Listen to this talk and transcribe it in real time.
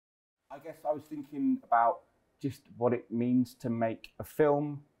I guess I was thinking about just what it means to make a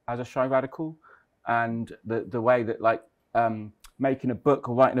film as a shy radical, and the way that making a book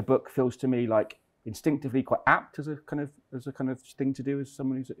or writing a book feels to me like instinctively quite apt as a kind of thing to do as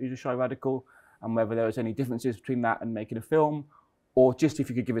someone who's a shy radical, and whether there was any differences between that and making a film, or just if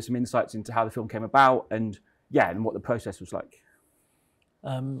you could give us some insights into how the film came about and what the process was like.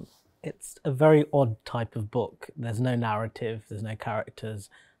 It's a very odd type of book. There's no narrative, there's no characters,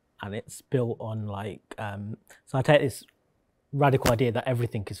 and it's built on so I take this radical idea that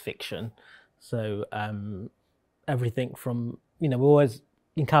everything is fiction. So everything from, we're always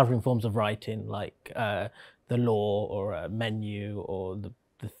encountering forms of writing like the law or a menu or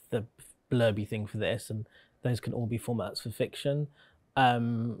the blurby thing for this, and those can all be formats for fiction.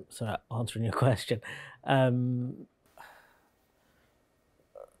 So answering your question,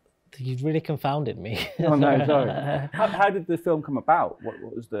 you really confounded me. Oh no, sorry. How did the film come about? What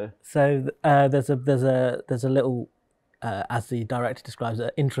was the? So there's a little, as the director describes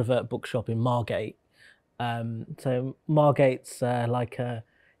it, introvert bookshop in Margate. So Margate's like a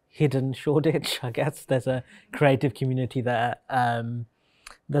hidden Shoreditch, I guess. There's a creative community there.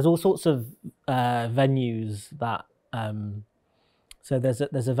 There's all sorts of venues that. So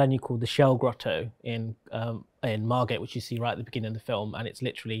there's a venue called the Shell Grotto in Margate, which you see right at the beginning of the film, and it's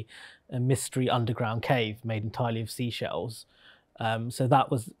literally a mystery underground cave made entirely of seashells. So that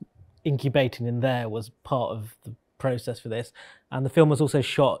was incubating in there was part of the process for this, and the film was also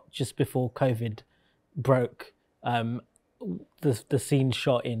shot just before COVID broke. The scene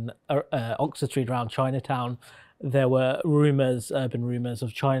shot in Oxford Street around Chinatown. There were urban rumours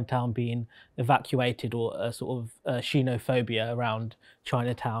of Chinatown being evacuated, or a sort of xenophobia around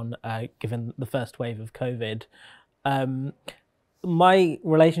Chinatown, given the first wave of COVID. My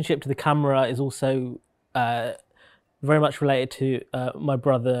relationship to the camera is also very much related to my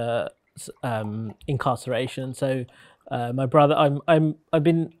brother's incarceration. So my brother, I've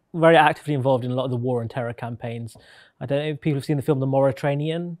been very actively involved in a lot of the war and terror campaigns. I don't know if people have seen the film The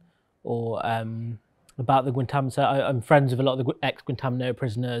Mauritanian, or about the Guantanamo. So I'm friends with a lot of the ex-Guantanamo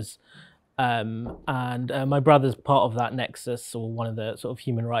prisoners, and my brother's part of that nexus, or one of the sort of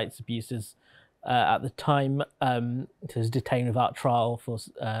human rights abuses at the time. He was detained without trial for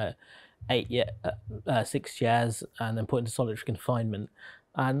 6 years, and then put into solitary confinement.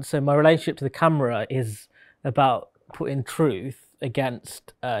 And so my relationship to the camera is about putting truth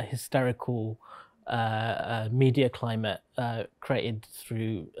against hysterical media climate created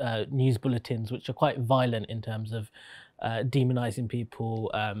through news bulletins, which are quite violent in terms of demonizing people,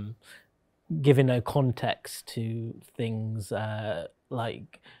 giving no context to things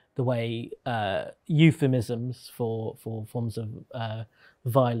like the way euphemisms for forms of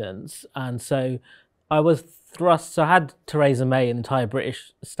violence. And so I was thrust, so I had Theresa May, an entire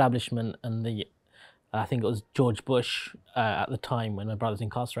British establishment, and I think it was George Bush at the time when my brother was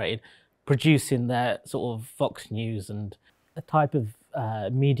incarcerated, producing their sort of Fox News and a type of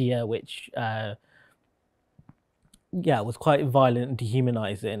media which was quite violent and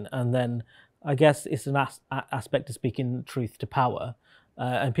dehumanizing. And then I guess it's an aspect of speaking truth to power.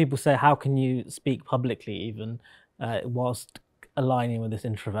 And people say, how can you speak publicly even whilst aligning with this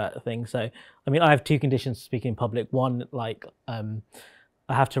introvert thing? So, I mean, I have two conditions to speak in public. One,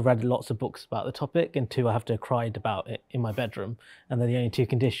 I have to have read lots of books about the topic, and two, I have to have cried about it in my bedroom. And they're the only two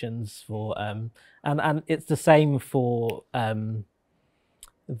conditions for, and it's the same for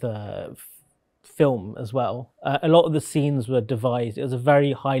the film as well. A lot of the scenes were devised. It was a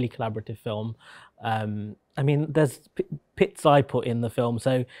very highly collaborative film. I mean, there's bits I put in the film.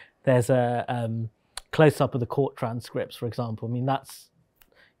 So there's a close-up of the court transcripts, for example.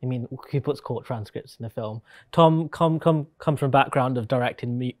 I mean, who puts court transcripts in a film? Tom comes from a background of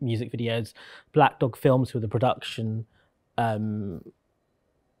directing music videos. Black Dog Films, who are the production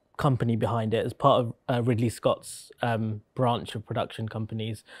company behind it, as part of Ridley Scott's branch of production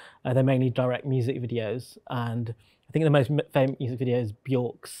companies. They mainly direct music videos, and I think the most famous music video is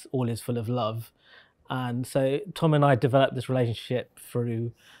Bjork's All Is Full of Love. And so Tom and I developed this relationship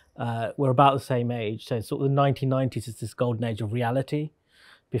through, we're about the same age, so sort of the 1990s is this golden age of reality,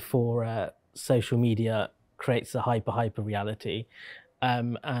 before social media creates a hyper reality,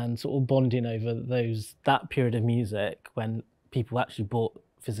 and sort of bonding over that period of music when people actually bought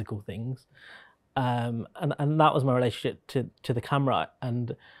physical things, and that was my relationship to the camera.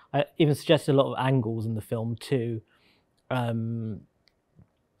 And I even suggested a lot of angles in the film too, and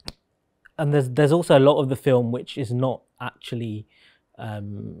there's also a lot of the film which is not actually,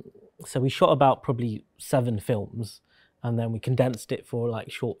 so we shot about probably 7 films, and then we condensed it for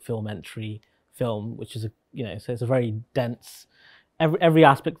like short film entry film, which is so it's a very dense every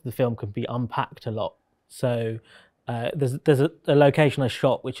aspect of the film can be unpacked a lot. So there's a location I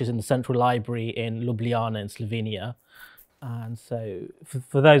shot which is in the Central Library in Ljubljana in Slovenia. And so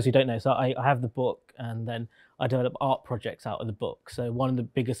for those who don't know, so I have the book, and then I develop art projects out of the book. So one of the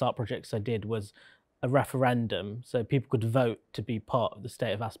biggest art projects I did was a referendum, so people could vote to be part of the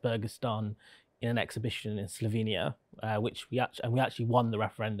state of Aspergerstan in an exhibition in Slovenia, which we actually won the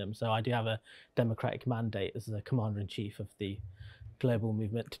referendum. So I do have a democratic mandate as the commander-in-chief of the global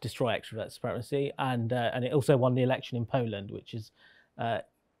movement to destroy extrovert-supremacy, and it also won the election in Poland, which is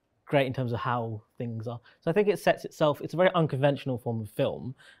great in terms of how things are. So I think it sets itself, it's a very unconventional form of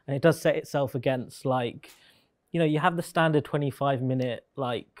film, and it does set itself against, like, you know, you have the standard 25-minute,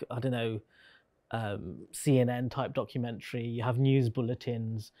 like, I don't know, CNN type documentary, you have news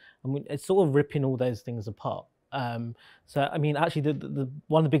bulletins, and it's sort of ripping all those things apart. So I mean, actually the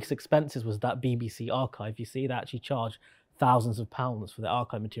one of the biggest expenses was that BBC archive. You see, they actually charge thousands of pounds for the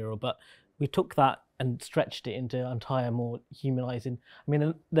archive material, but we took that and stretched it into entire more humanizing. I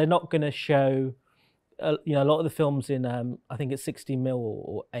mean, they're not going to show, you know, a lot of the films in, I think it's 60mm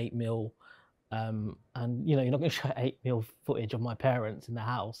or 8mm, and you know, you're not going to show 8mm footage of my parents in the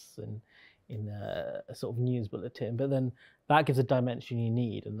house and in a sort of news bulletin, but then that gives a dimension you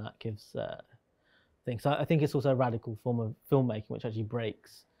need, and that gives things. So I think it's also a radical form of filmmaking which actually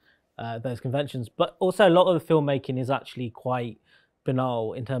breaks those conventions. But also a lot of the filmmaking is actually quite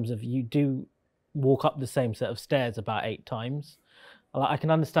banal in terms of you do walk up the same set of stairs about 8 times. I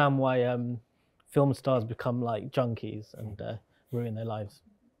can understand why film stars become like junkies and ruin their lives.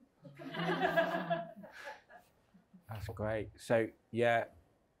 That's great. So yeah,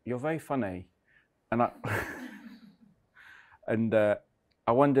 you're very funny, and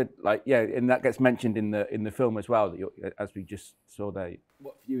I wondered, like, yeah, and that gets mentioned in the film as well, that as we just saw there.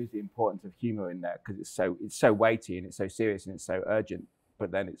 What for you is the importance of humor in there, because it's so weighty and it's so serious and it's so urgent,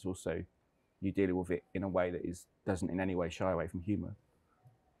 but then it's also you dealing with it in a way that doesn't in any way shy away from humor.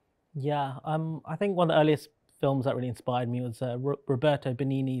 Yeah, I think one of the earliest films that really inspired me was Roberto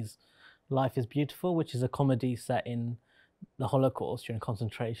Benigni's Life is Beautiful, which is a comedy set in the Holocaust during a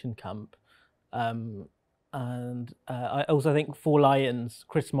concentration camp. And I also think Four Lions,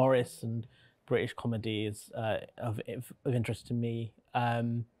 Chris Morris, and British comedy is of interest to me. I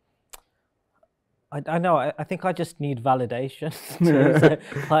know, I think I just need validation. So,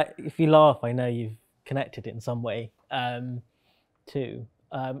 like, if you laugh, I know you've connected it in some way too.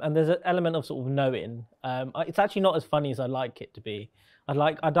 And there's an element of sort of knowing. It's actually not as funny as I'd like it to be.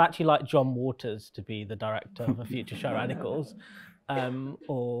 I'd actually like John Waters to be the director of a future show, Radicals. I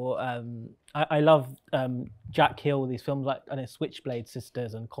love Jack Hill, these films like, I know, Switchblade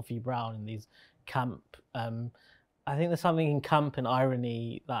Sisters and Coffee Brown, and these camp. I think there's something in camp and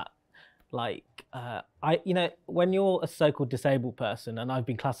irony that, like, you know, when you're a so-called disabled person, and I've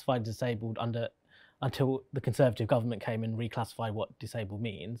been classified disabled until the Conservative government came and reclassified what disabled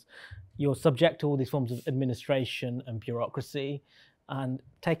means, you're subject to all these forms of administration and bureaucracy, and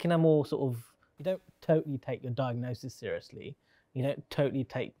taking a more sort of, you don't totally take your diagnosis seriously. You don't totally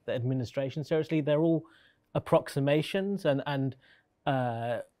take the administration seriously. They're all approximations, and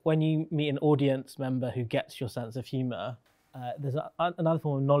when you meet an audience member who gets your sense of humour, there's another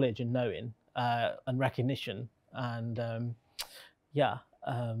form of knowledge and knowing and recognition. And yeah,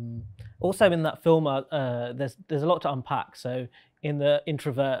 also in that film, there's a lot to unpack. So in the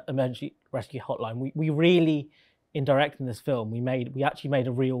Introvert Emergency Rescue Hotline, we really, in directing this film, we actually made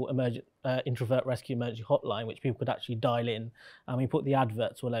a real introvert rescue emergency hotline, which people could actually dial in, and we put the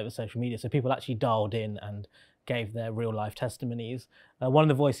adverts all over social media, so people actually dialed in and gave their real life testimonies. One of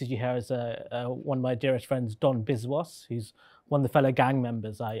the voices you hear is one of my dearest friends, Don Biswas, who's one of the fellow gang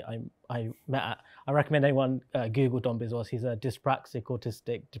members I met at. I recommend anyone Google Don Biswas. He's a dyspraxic,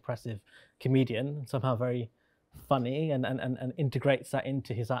 autistic, depressive comedian, and somehow very funny, and integrates that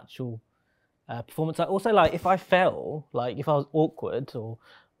into his actual performance. Also, like, if I fell, like if I was awkward or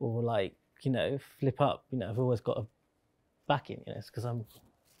like, you know, flip up, you know, I've always got a backing, you know, because I'm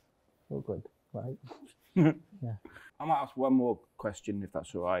awkward, right? Yeah. I might ask one more question, if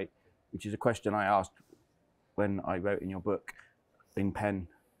that's all right, which is a question I asked when I wrote in your book in pen,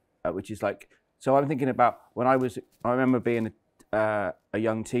 which is like, so I'm thinking about when I remember being a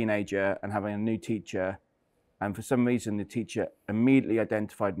young teenager and having a new teacher, and for some reason the teacher immediately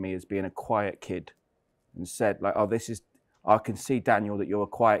identified me as being a quiet kid and said, like, oh, I can see, Daniel, that you're a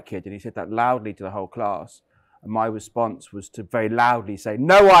quiet kid. And he said that loudly to the whole class. And my response was to very loudly say,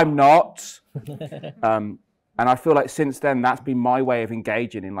 no, I'm not. And I feel like since then, that's been my way of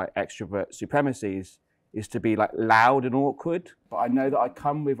engaging in like extrovert supremacies, is to be like loud and awkward. But I know that I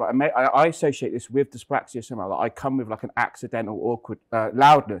come with, like, I associate this with dyspraxia somehow. Like I come with like an accidental awkward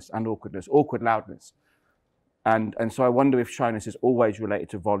loudness and awkwardness, awkward loudness. And so I wonder if shyness is always related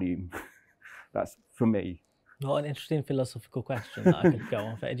to volume. That's for me. What an interesting philosophical question that I could go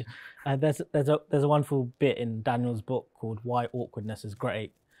on for ages. There's a wonderful bit in Daniel's book called "Why Awkwardness is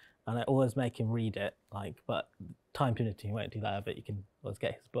Great," and I always make him read it. But time permitting, he won't do that. But you can always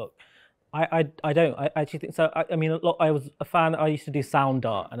get his book. I actually think so. I mean, I was a fan. I used to do sound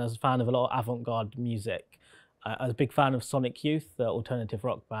art, and I was a fan of a lot of avant-garde music. I was a big fan of Sonic Youth, the alternative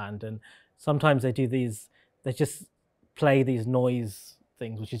rock band, and sometimes they do these. They just play these noise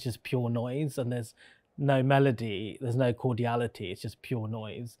things, which is just pure noise, and there's no melody, there's no cordiality, it's just pure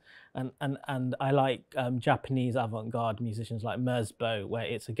noise. And I like Japanese avant-garde musicians like Merzbow, where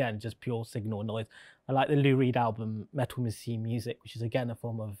it's again just pure signal noise. I like the Lou Reed album Metal Machine Music, which is again a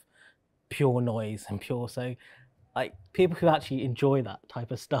form of pure noise and pure. So like people who actually enjoy that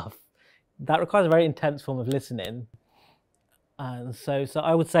type of stuff, that requires a very intense form of listening. And so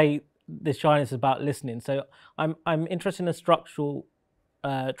I would say this shyness is about listening. So I'm interested in a structural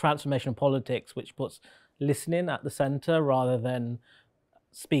transformation of politics, which puts listening at the center rather than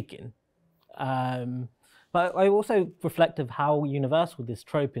speaking. But I also reflect of how universal this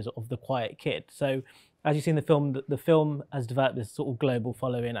trope is of the quiet kid. So as you see in the film has developed this sort of global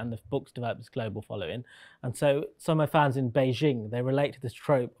following, and the book's developed this global following. And so some of my fans in Beijing, they relate to this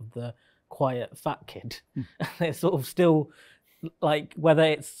trope of the quiet fat kid. It's sort of still like, whether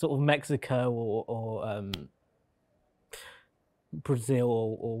it's sort of Mexico or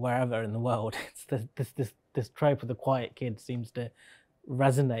Brazil or wherever in the world, it's this trope of the quiet kid seems to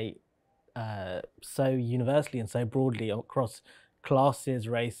resonate so universally and so broadly across classes,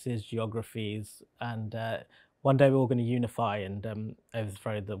 races, geographies, and one day we're all going to unify and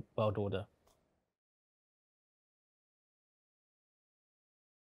overthrow the world order.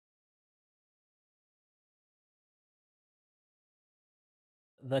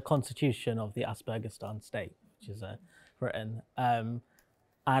 The constitution of the Aspergistan state, which is written, and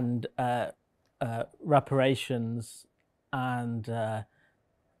reparations and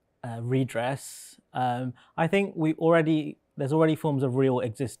redress. I think there's already forms of real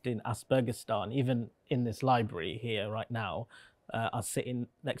exist in Aspergistan, even in this library here right now, are sitting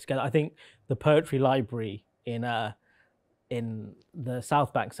next together. I think the poetry library in the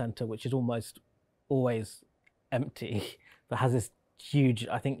South Bank Centre, which is almost always empty, but has this huge,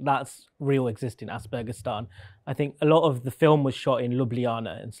 I think that's real exist in Aspergistan. I think a lot of the film was shot in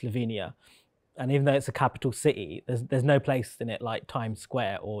Ljubljana in Slovenia, and even though it's a capital city, there's no place in it like Times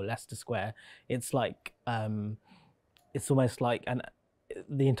Square or Leicester Square. It's like it's almost like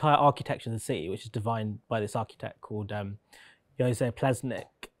the entire architecture of the city, which is designed by this architect called Jose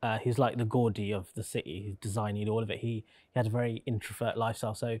Plesnik, who's like the Gordy of the city. He's designing all of it. He had a very introvert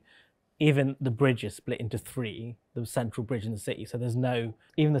lifestyle, so even the bridge is split into three, the central bridge in the city. So there's no,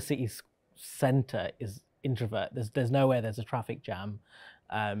 even the city's center is introvert. There's nowhere there's a traffic jam.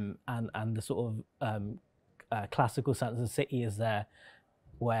 And the sort of classical sense of the city is there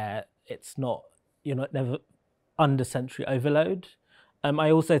where it's not, you're not never under sensory overload.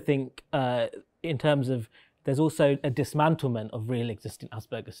 I also think in terms of, there's also a dismantlement of real existing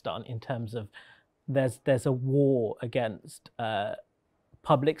Aspergistan in terms of there's a war against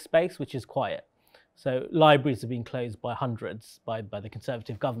public space, which is quiet. So libraries have been closed by hundreds by the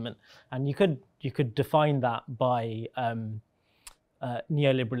Conservative government, and you could define that by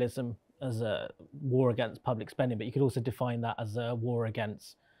neoliberalism as a war against public spending, but you could also define that as a war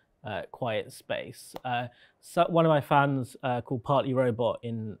against quiet space. So one of my fans called Partly Robot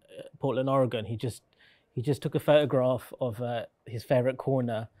in Portland, Oregon, he just took a photograph of his favorite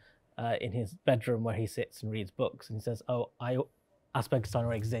corner in his bedroom where he sits and reads books, and he says, "Oh, Aspergistan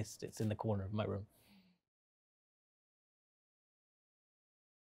already exists. It's in the corner of my room."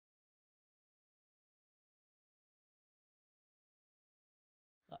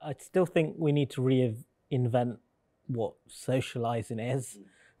 I still think we need to reinvent what socializing is.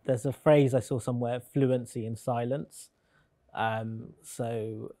 There's a phrase I saw somewhere: fluency in silence. And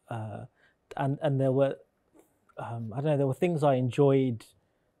there were, I don't know, there were things I enjoyed.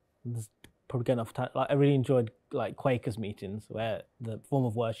 Probably going off time. Like I really enjoyed like Quakers meetings where the form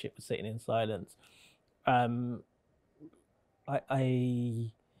of worship was sitting in silence. I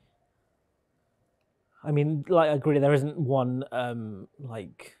mean, like I agree, there isn't one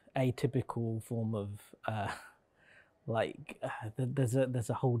like atypical form of there's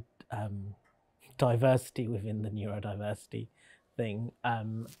a whole diversity within the neurodiversity thing,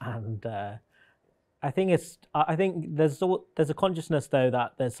 and I think there's a consciousness though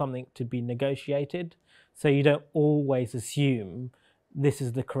that there's something to be negotiated, so you don't always assume this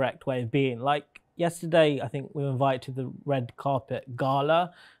is the correct way of being. Like yesterday, I think we were invited to the red carpet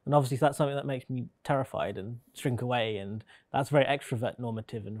gala, and obviously that's something that makes me terrified and shrink away, and that's very extrovert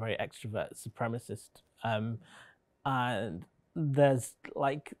normative and very extrovert supremacist. And there's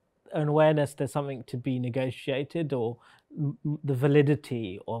like an awareness there's something to be negotiated, or the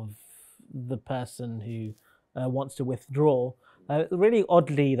validity of the person who wants to withdraw. Really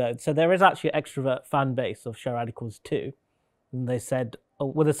oddly though, so there is actually an extrovert fan base of show radicals too. And they said,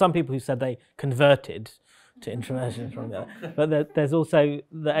 well, there's some people who said they converted to introversion from there, but there's also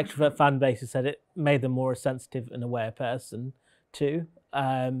the extrovert fan base who said it made them more a sensitive and aware person too.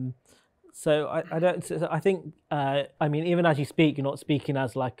 So I don't. So I think. I mean, even as you speak, you're not speaking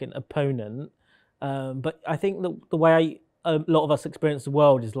as like an opponent. But I think the way a lot of us experience the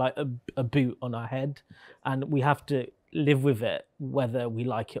world is like a boot on our head, and we have to live with it whether we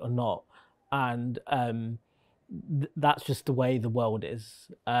like it or not. And that's just the way the world is.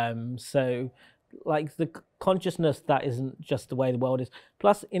 So, like the consciousness that isn't just the way the world is.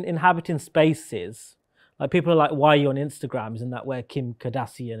 Plus, in inhabiting spaces, like people are like, "Why are you on Instagram?" Isn't that where Kim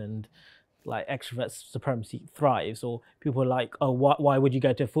Kardashian and like extrovert supremacy thrives? Or people are like, oh, why would you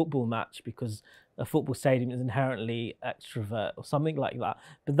go to a football match because a football stadium is inherently extrovert, or something like that.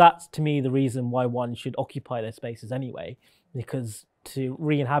 But that's to me the reason why one should occupy their spaces anyway, because to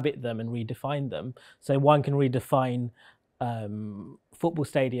re-inhabit them and redefine them, so one can redefine football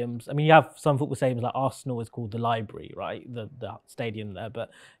stadiums. I mean, you have some football stadiums like Arsenal is called the Library, right? The stadium there,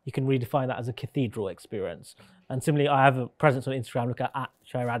 but you can redefine that as a cathedral experience. And similarly, I have a presence on Instagram. Look at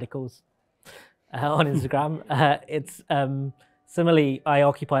Show Radicals on Instagram. It's similarly, I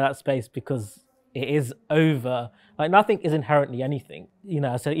occupy that space because it is over. Like nothing is inherently anything, you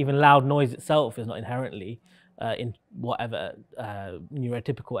know. So even loud noise itself is not inherently in whatever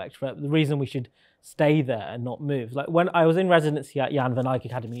neurotypical extrovert. The reason we should stay there and not move. Like when I was in residency at Jan van Eyck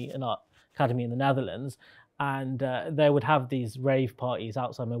Academy, an art academy in the Netherlands, and they would have these rave parties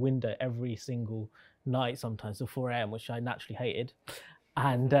outside my window every single night, sometimes till 4 a.m., which I naturally hated.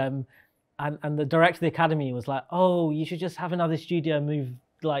 And the director of the academy was like, "Oh, you should just have another studio, move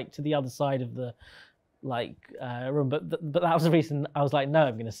like to the other side of the room." But that was the reason I was like, "No,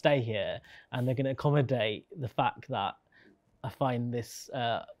 I'm going to stay here, and they're going to accommodate the fact that I find this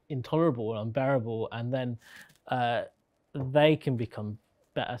intolerable and unbearable, and then they can become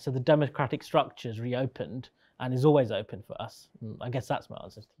better." So the democratic structure is reopened and is always open for us. I guess that's my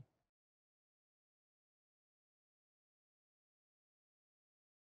answer.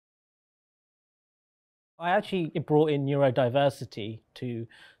 I actually brought in neurodiversity to,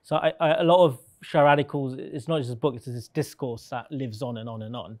 so a lot of Show Radicals, it's not just a book, it's this discourse that lives on and on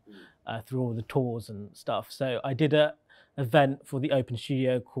and on through all the tours and stuff. So I did an event for the Open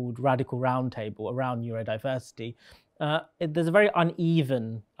Studio called Radical Roundtable around neurodiversity. There's a very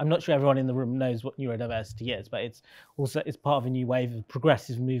uneven, I'm not sure everyone in the room knows what neurodiversity is, but it's part of a new wave of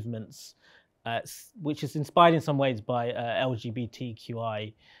progressive movements, which is inspired in some ways by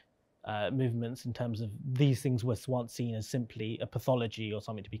LGBTQI movements, in terms of these things were once seen as simply a pathology or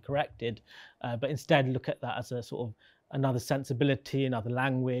something to be corrected, but instead look at that as a sort of another sensibility, another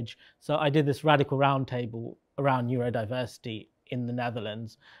language. So I did this radical roundtable around neurodiversity in the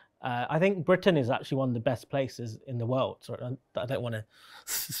Netherlands. I think Britain is actually one of the best places in the world. Sorry, I don't want to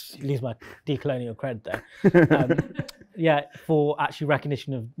lose my decolonial cred there. Yeah, for actually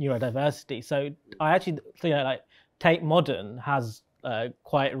recognition of neurodiversity. So I actually, you know, like Tate Modern has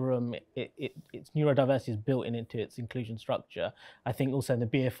quiet room. Its neurodiversity is built into its inclusion structure. I think also in the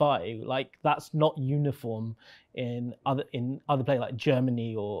BFI, like that's not uniform in other places like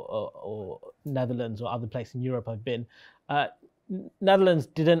Germany or Netherlands or other places in Europe I've been. Netherlands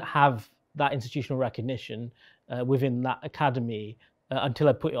didn't have that institutional recognition within that academy until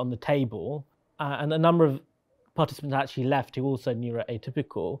I put it on the table, and a number of participants actually left who also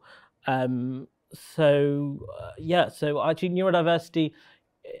neuroatypical. So actually neurodiversity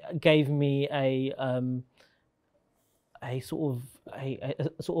gave me a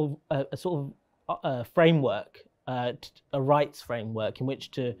framework, a rights framework in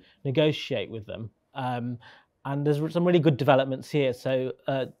which to negotiate with them. And there's some really good developments here. So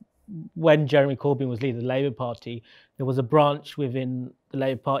when Jeremy Corbyn was leader of the Labour Party, there was a branch within the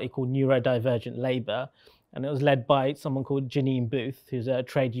Labour Party called Neurodivergent Labour, and it was led by someone called Janine Booth, who's a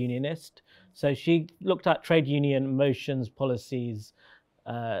trade unionist. So she looked at trade union motions, policies,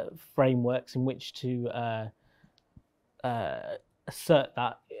 frameworks in which to assert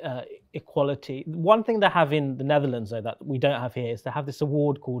that equality. One thing they have in the Netherlands, though, that we don't have here, is they have this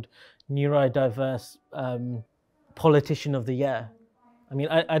award called Neurodiverse Politician of the Year. I mean,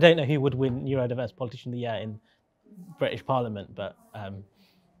 I don't know who would win Neurodiverse Politician of the Year in British Parliament, but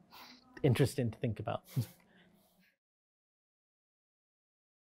interesting to think about.